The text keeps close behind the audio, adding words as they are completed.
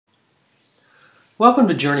Welcome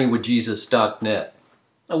to JourneyWithJesus.net,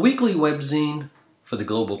 a weekly webzine for the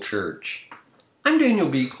global church. I'm Daniel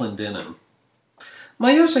B. Clendenin.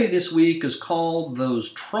 My essay this week is called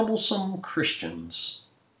Those Troublesome Christians.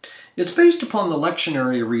 It's based upon the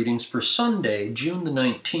lectionary readings for Sunday, June the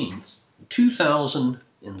 19th,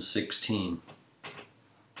 2016.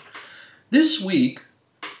 This week,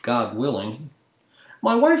 God willing,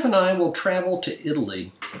 my wife and I will travel to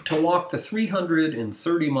Italy to walk the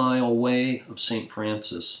 330-mile way of St.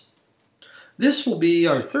 Francis. This will be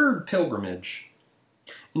our third pilgrimage.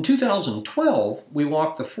 In 2012, we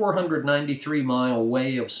walked the 493-mile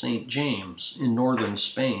way of St. James in northern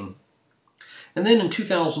Spain. And then in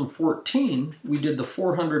 2014, we did the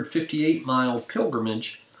 458-mile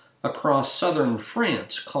pilgrimage across southern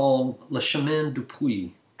France called Le Chemin du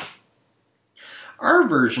Puy. Our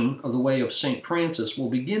version of the Way of St. Francis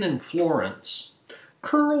will begin in Florence,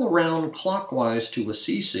 curl around clockwise to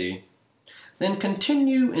Assisi, then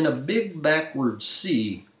continue in a big backward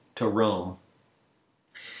C to Rome.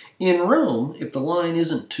 In Rome, if the line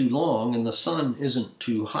isn't too long and the sun isn't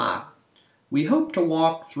too hot, we hope to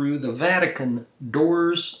walk through the Vatican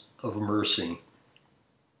Doors of Mercy.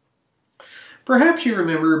 Perhaps you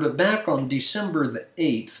remember, but back on December the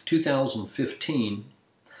 8th, 2015,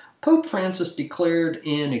 Pope Francis declared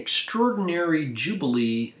an extraordinary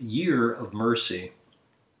Jubilee Year of Mercy.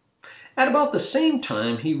 At about the same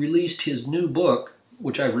time, he released his new book,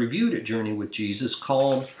 which I've reviewed at Journey with Jesus,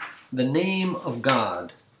 called The Name of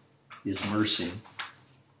God is Mercy.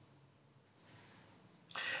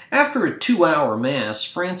 After a 2-hour Mass,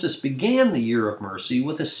 Francis began the Year of Mercy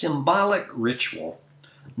with a symbolic ritual,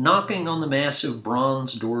 knocking on the massive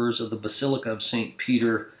bronze doors of the Basilica of St.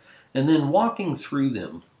 Peter and then walking through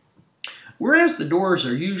them. Whereas the doors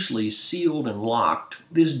are usually sealed and locked,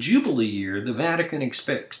 this Jubilee year the Vatican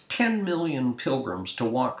expects 10 million pilgrims to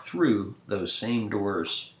walk through those same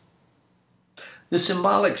doors. The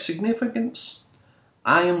symbolic significance?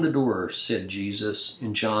 I am the door, said Jesus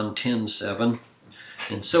in John 10:7.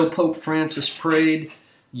 And so Pope Francis prayed,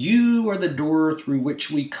 you are the door through which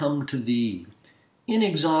we come to thee,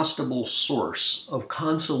 inexhaustible source of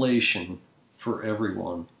consolation for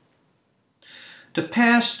everyone. To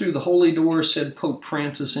pass through the holy door, said Pope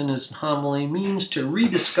Francis in his homily, means to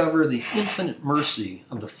rediscover the infinite mercy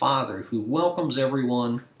of the Father who welcomes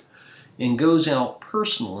everyone and goes out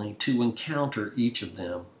personally to encounter each of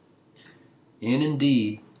them. And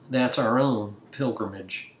indeed, that's our own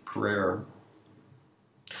pilgrimage prayer.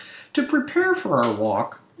 To prepare for our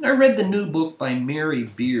walk, I read the new book by Mary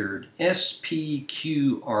Beard,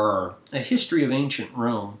 SPQR, A History of Ancient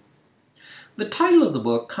Rome. The title of the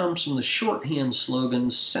book comes from the shorthand slogan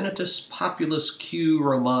Senatus Populus Q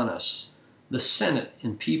Romanus, the Senate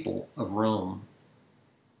and People of Rome.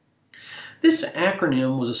 This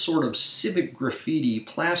acronym was a sort of civic graffiti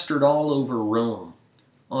plastered all over Rome,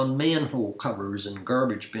 on manhole covers and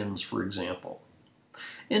garbage bins, for example,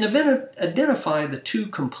 and identified the two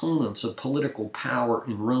components of political power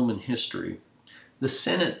in Roman history, the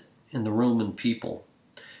Senate and the Roman people,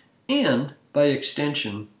 and, by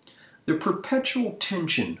extension, the perpetual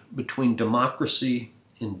tension between democracy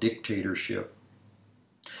and dictatorship.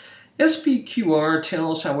 SPQR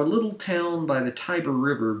tells how a little town by the Tiber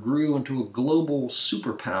River grew into a global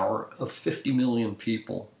superpower of 50 million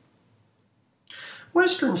people.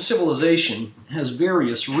 Western civilization has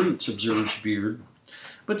various roots, observes Beard,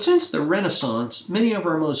 but since the Renaissance, many of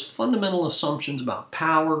our most fundamental assumptions about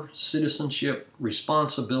power, citizenship,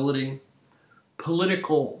 responsibility,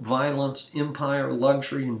 political violence, empire,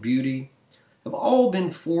 luxury, and beauty have all been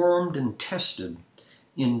formed and tested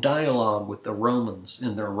in dialogue with the Romans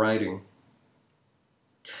in their writing.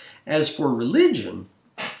 As for religion,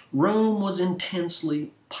 Rome was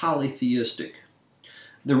intensely polytheistic.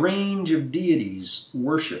 The range of deities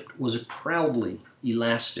worshipped was proudly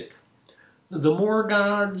elastic. The more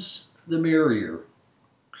gods, the merrier.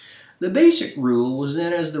 The basic rule was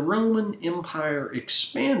that as the Roman Empire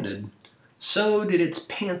expanded, so did its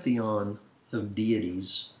pantheon of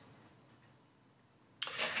deities.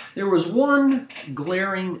 There was one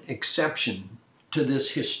glaring exception to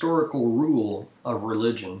this historical rule of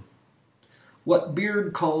religion, what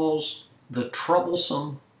Beard calls the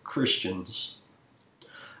troublesome Christians.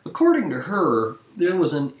 According to her, there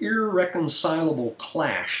was an irreconcilable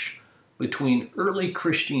clash between early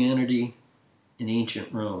Christianity and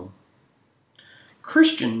ancient Rome.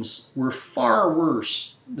 Christians were far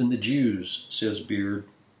worse than the Jews, says Beard.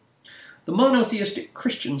 The monotheistic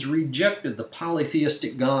Christians rejected the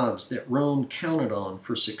polytheistic gods that Rome counted on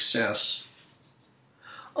for success.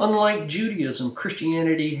 Unlike Judaism,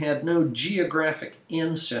 Christianity had no geographic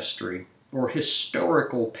ancestry or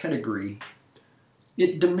historical pedigree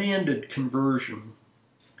It demanded conversion.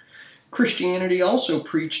 Christianity also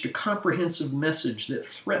preached a comprehensive message that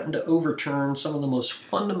threatened to overturn some of the most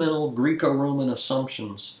fundamental Greco-Roman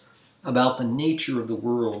assumptions about the nature of the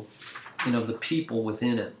world and of the people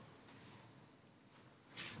within it.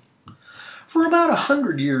 For about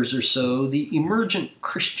 100 years or so, the emergent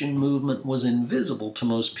Christian movement was invisible to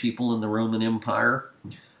most people in the Roman Empire.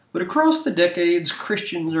 But across the decades,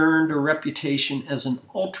 Christians earned a reputation as an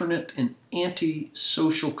alternate and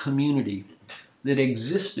anti-social community that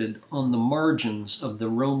existed on the margins of the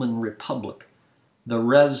Roman Republic, the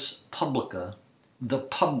res publica, the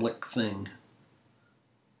public thing.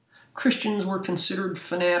 Christians were considered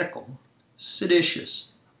fanatical,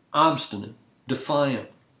 seditious, obstinate, defiant.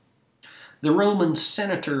 The Roman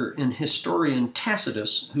senator and historian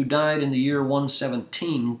Tacitus, who died in the year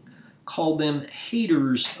 117, called them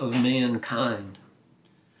haters of mankind.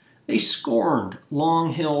 They scorned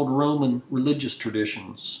long-held Roman religious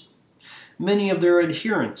traditions. Many of their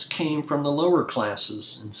adherents came from the lower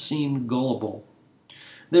classes and seemed gullible.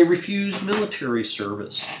 They refused military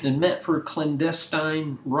service and met for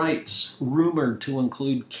clandestine rites rumored to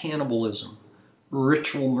include cannibalism,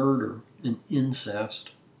 ritual murder, and incest.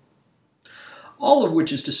 All of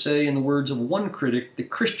which is to say, in the words of one critic, the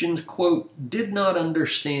Christians, quote, did not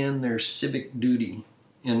understand their civic duty,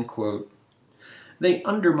 end quote. They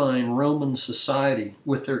undermine Roman society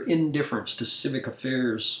with their indifference to civic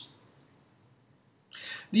affairs.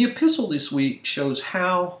 The epistle this week shows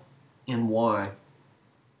how and why.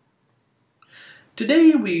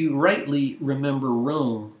 Today we rightly remember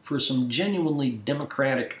Rome for some genuinely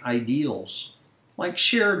democratic ideals, like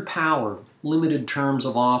shared power, limited terms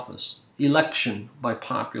of office, election by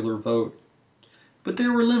popular vote. But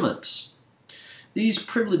there were limits. These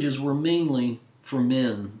privileges were mainly for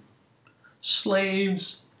men.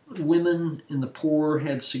 Slaves, women, and the poor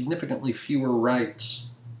had significantly fewer rights.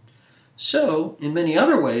 So, in many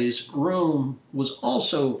other ways, Rome was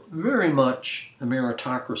also very much a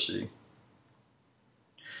meritocracy.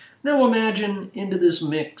 Now imagine into this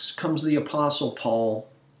mix comes the Apostle Paul,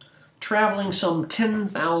 traveling some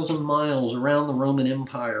 10,000 miles around the Roman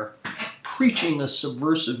Empire, preaching a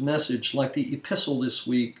subversive message like the epistle this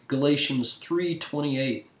week, Galatians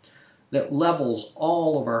 3:28, that levels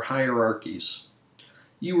all of our hierarchies.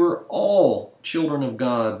 You are all children of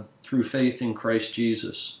God through faith in Christ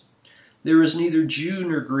Jesus. There is neither Jew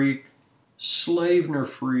nor Greek, slave nor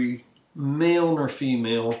free, male nor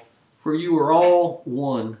female, for you are all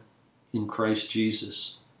one in Christ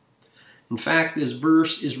Jesus. In fact, this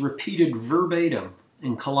verse is repeated verbatim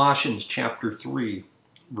in Colossians chapter 3,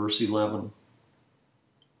 verse 11.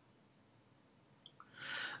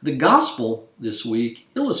 The gospel this week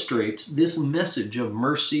illustrates this message of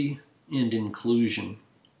mercy and inclusion.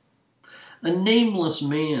 A nameless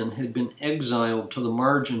man had been exiled to the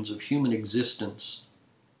margins of human existence.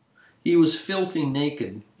 He was filthy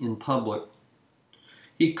naked in public.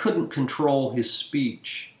 He couldn't control his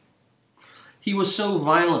speech. He was so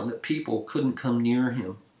violent that people couldn't come near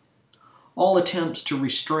him. All attempts to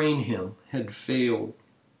restrain him had failed.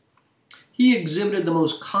 He exhibited the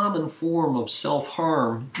most common form of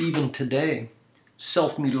self-harm even today,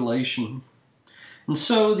 self-mutilation. And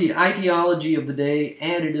so the ideology of the day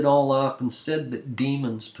added it all up and said that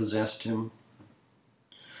demons possessed him.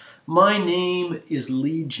 My name is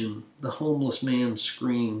Legion, the homeless man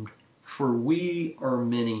screamed, for we are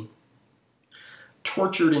many.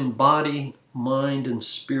 Tortured in body, mind, and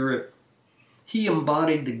spirit, he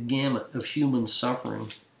embodied the gamut of human suffering.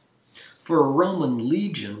 For a Roman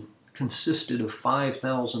legion consisted of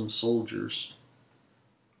 5,000 soldiers.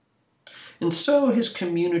 And so his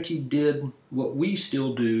community did what we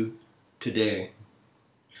still do today.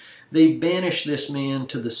 They banished this man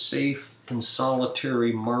to the safe and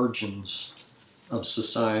solitary margins of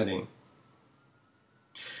society.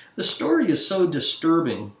 The story is so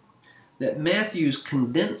disturbing that Matthew's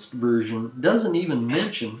condensed version doesn't even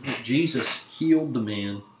mention that Jesus healed the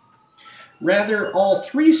man. Rather, all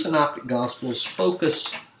three synoptic gospels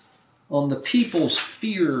focus on the people's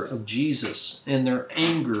fear of Jesus and their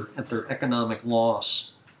anger at their economic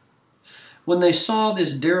loss. When they saw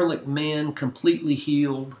this derelict man completely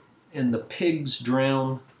healed and the pigs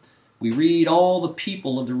drowned, we read all the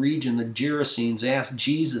people of the region, the Gerasenes, asked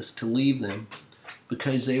Jesus to leave them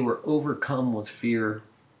because they were overcome with fear.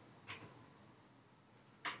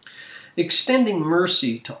 Extending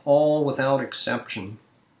mercy to all without exception,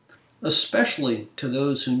 especially to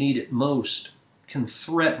those who need it most, can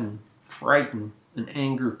threaten, frighten, and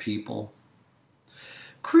anger people.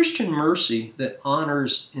 Christian mercy that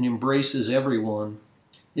honors and embraces everyone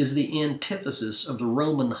is the antithesis of the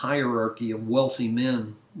Roman hierarchy of wealthy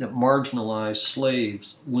men that marginalize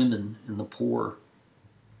slaves, women, and the poor.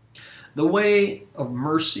 The way of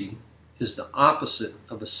mercy is the opposite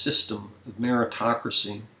of a system of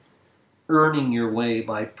meritocracy, earning your way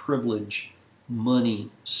by privilege, money,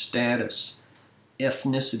 status,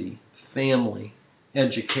 ethnicity, family,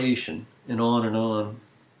 education, and on and on.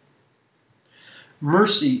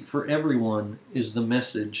 Mercy for everyone is the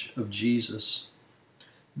message of Jesus.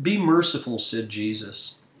 Be merciful, said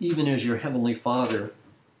Jesus, even as your heavenly Father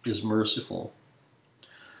is merciful.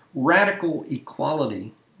 Radical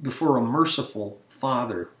equality before a merciful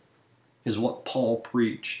Father is what Paul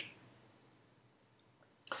preached.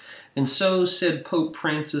 And so, said Pope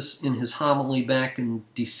Francis in his homily back in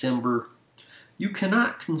December, you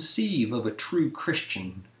cannot conceive of a true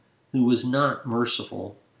Christian who is not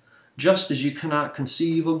merciful, just as you cannot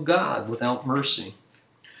conceive of God without mercy.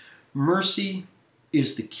 Mercy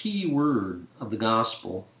is the key word of the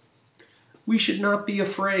gospel. We should not be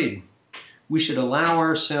afraid. We should allow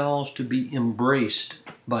ourselves to be embraced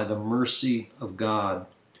by the mercy of God,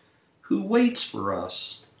 who waits for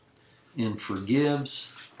us and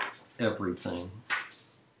forgives everything.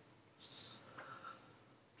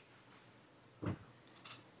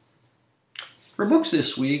 For books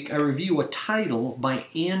this week, I review a title by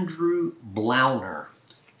Andrew Blauner,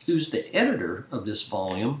 who's the editor of this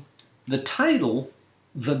volume. The title,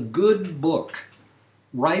 The Good Book.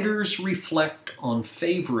 Writers Reflect on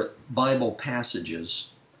Favorite Bible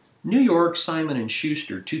Passages. New York, Simon &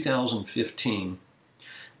 Schuster, 2015.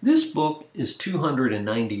 This book is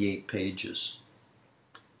 298 pages.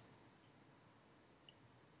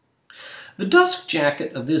 The dust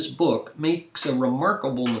jacket of this book makes a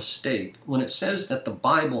remarkable mistake when it says that the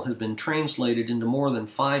Bible has been translated into more than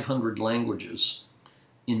 500 languages.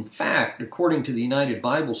 In fact, according to the United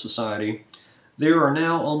Bible Society, there are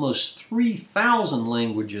now almost 3,000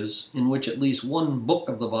 languages in which at least one book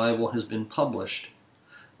of the Bible has been published.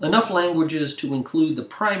 Enough languages to include the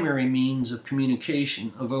primary means of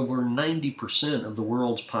communication of over 90% of the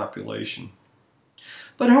world's population.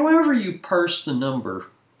 But however you parse the number,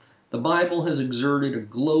 the Bible has exerted a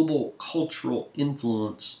global cultural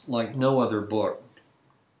influence like no other book.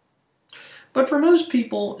 But for most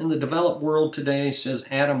people in the developed world today, says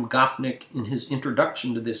Adam Gopnik in his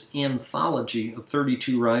introduction to this anthology of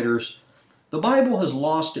 32 writers, the Bible has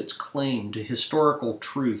lost its claim to historical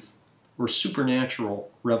truth or supernatural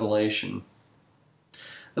revelation.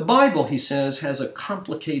 The Bible, he says, has a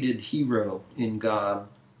complicated hero in God.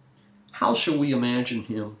 How shall we imagine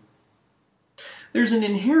him? There's an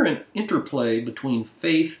inherent interplay between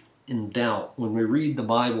faith and doubt when we read the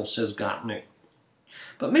Bible, says Gopnik.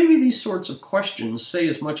 But maybe these sorts of questions say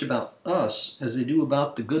as much about us as they do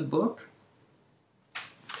about the good book.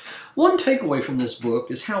 One takeaway from this book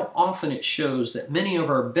is how often it shows that many of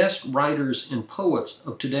our best writers and poets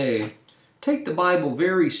of today take the Bible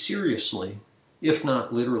very seriously, if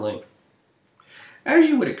not literally. As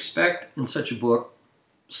you would expect in such a book,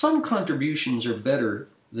 some contributions are better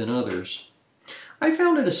than others. I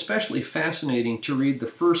found it especially fascinating to read the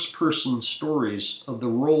first-person stories of the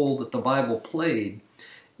role that the Bible played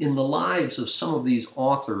in the lives of some of these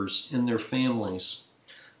authors and their families.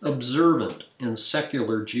 Observant and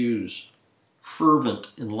secular Jews,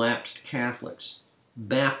 fervent and lapsed Catholics,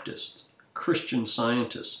 Baptists, Christian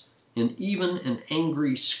Scientists, and even an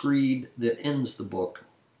angry screed that ends the book.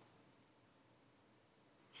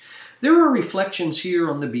 There are reflections here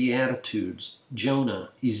on the Beatitudes, Jonah,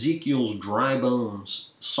 Ezekiel's dry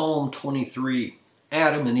bones, Psalm 23,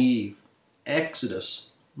 Adam and Eve, Exodus,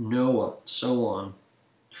 Noah, so on.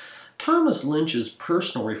 Thomas Lynch's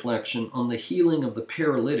personal reflection on the healing of the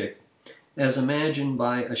paralytic, as imagined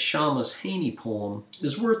by a Shamus Haney poem,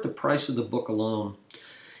 is worth the price of the book alone.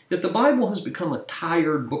 If the Bible has become a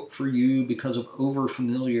tired book for you because of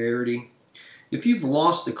over-familiarity, if you've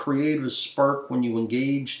lost the creative spark when you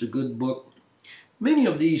engage the good book, many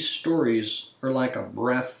of these stories are like a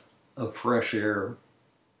breath of fresh air.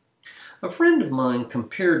 A friend of mine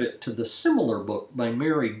compared it to the similar book by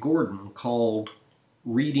Mary Gordon called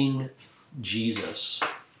Reading Jesus.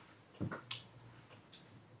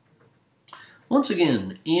 Once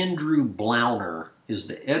again, Andrew Blauner is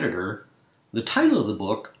the editor. The title of the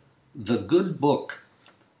book, The Good Book.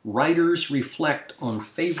 Writers Reflect on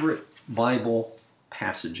Favorite Bible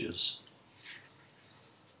Passages.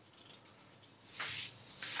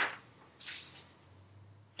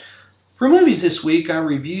 For movies this week, I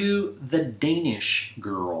review The Danish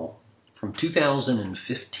Girl from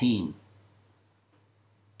 2015.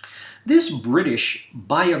 This British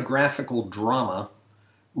biographical drama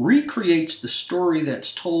recreates the story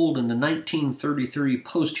that's told in the 1933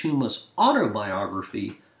 posthumous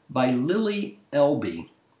autobiography by Lily Elbe,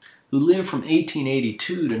 who lived from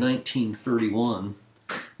 1882 to 1931.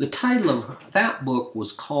 The title of that book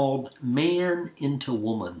was called Man into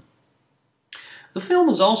Woman. The film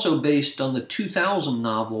is also based on the 2000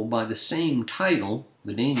 novel by the same title,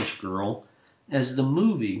 The Danish Girl, as the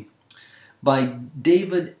movie by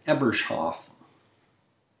David Ebershoff.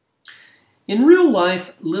 In real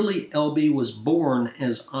life, Lily Elbe was born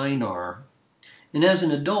as Einar, and as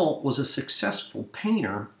an adult was a successful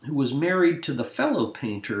painter who was married to the fellow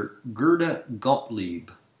painter Gerda Gottlieb.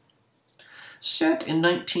 Set in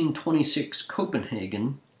 1926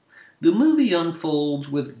 Copenhagen, the movie unfolds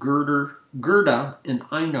with Gerda and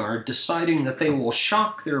Einar deciding that they will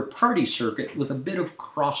shock their party circuit with a bit of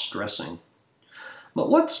cross-dressing. But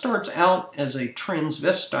what starts out as a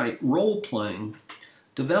transvestite role-playing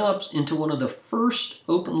develops into one of the first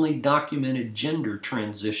openly documented gender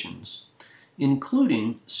transitions,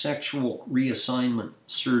 including sexual reassignment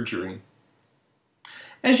surgery.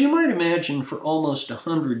 As you might imagine, for almost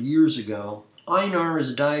 100 years ago, Einar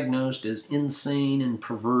is diagnosed as insane and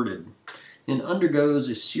perverted and undergoes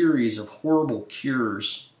a series of horrible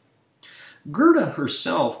cures. Gerda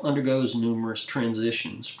herself undergoes numerous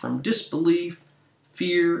transitions, from disbelief,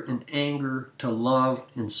 fear, and anger to love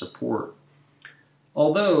and support.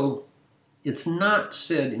 Although it's not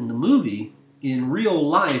said in the movie, in real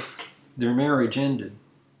life, their marriage ended.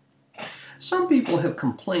 Some people have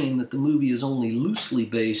complained that the movie is only loosely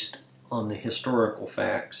based on the historical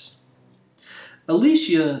facts.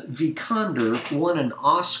 Alicia Vikander won an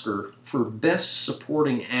Oscar for Best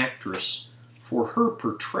Supporting Actress for her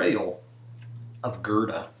portrayal of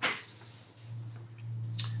Gerda.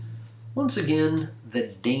 Once again, The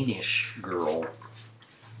Danish Girl.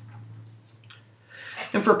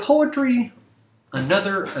 And for poetry,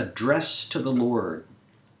 another Address to the Lord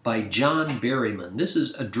by John Berryman. This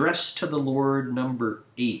is Address to the Lord number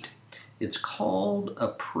 8. It's called A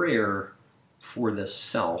Prayer for the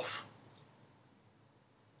Self.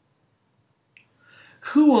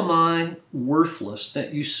 Who am I, worthless,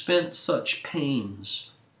 that you spent such pains,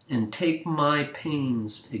 and take my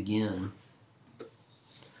pains again?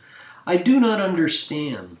 I do not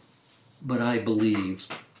understand, but I believe.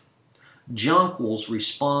 Jonquils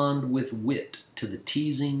respond with wit to the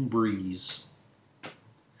teasing breeze.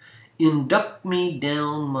 Induct me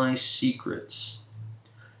down my secrets.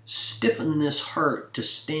 Stiffen this heart to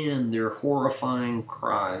stand their horrifying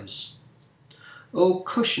cries. Oh,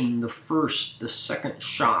 cushion the first, the second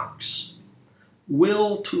shocks.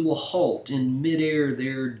 Will to a halt in midair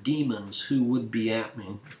their demons who would be at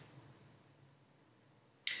me.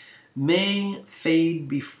 May fade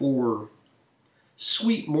before,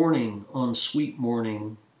 sweet morning on sweet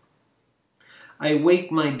morning. I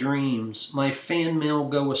wake my dreams, my fan mail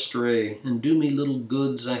go astray, and do me little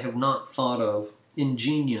goods I have not thought of,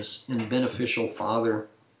 ingenious and beneficial Father.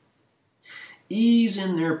 Ease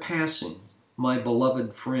in their passing, my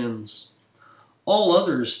beloved friends. All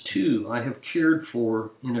others, too, I have cared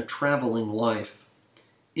for in a traveling life.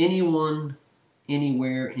 Anyone,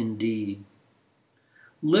 anywhere indeed.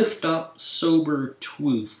 Lift up sober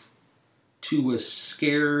truth to a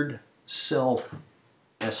scared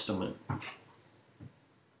self-estimate.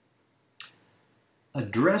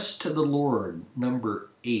 Address to the Lord, number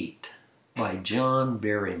 8, by John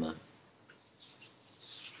Berryman.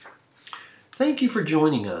 Thank you for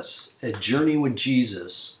joining us at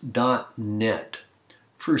JourneyWithJesus.net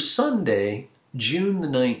for Sunday, June the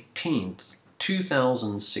 19th,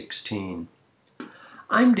 2016.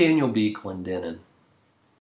 I'm Daniel B. Clendenin.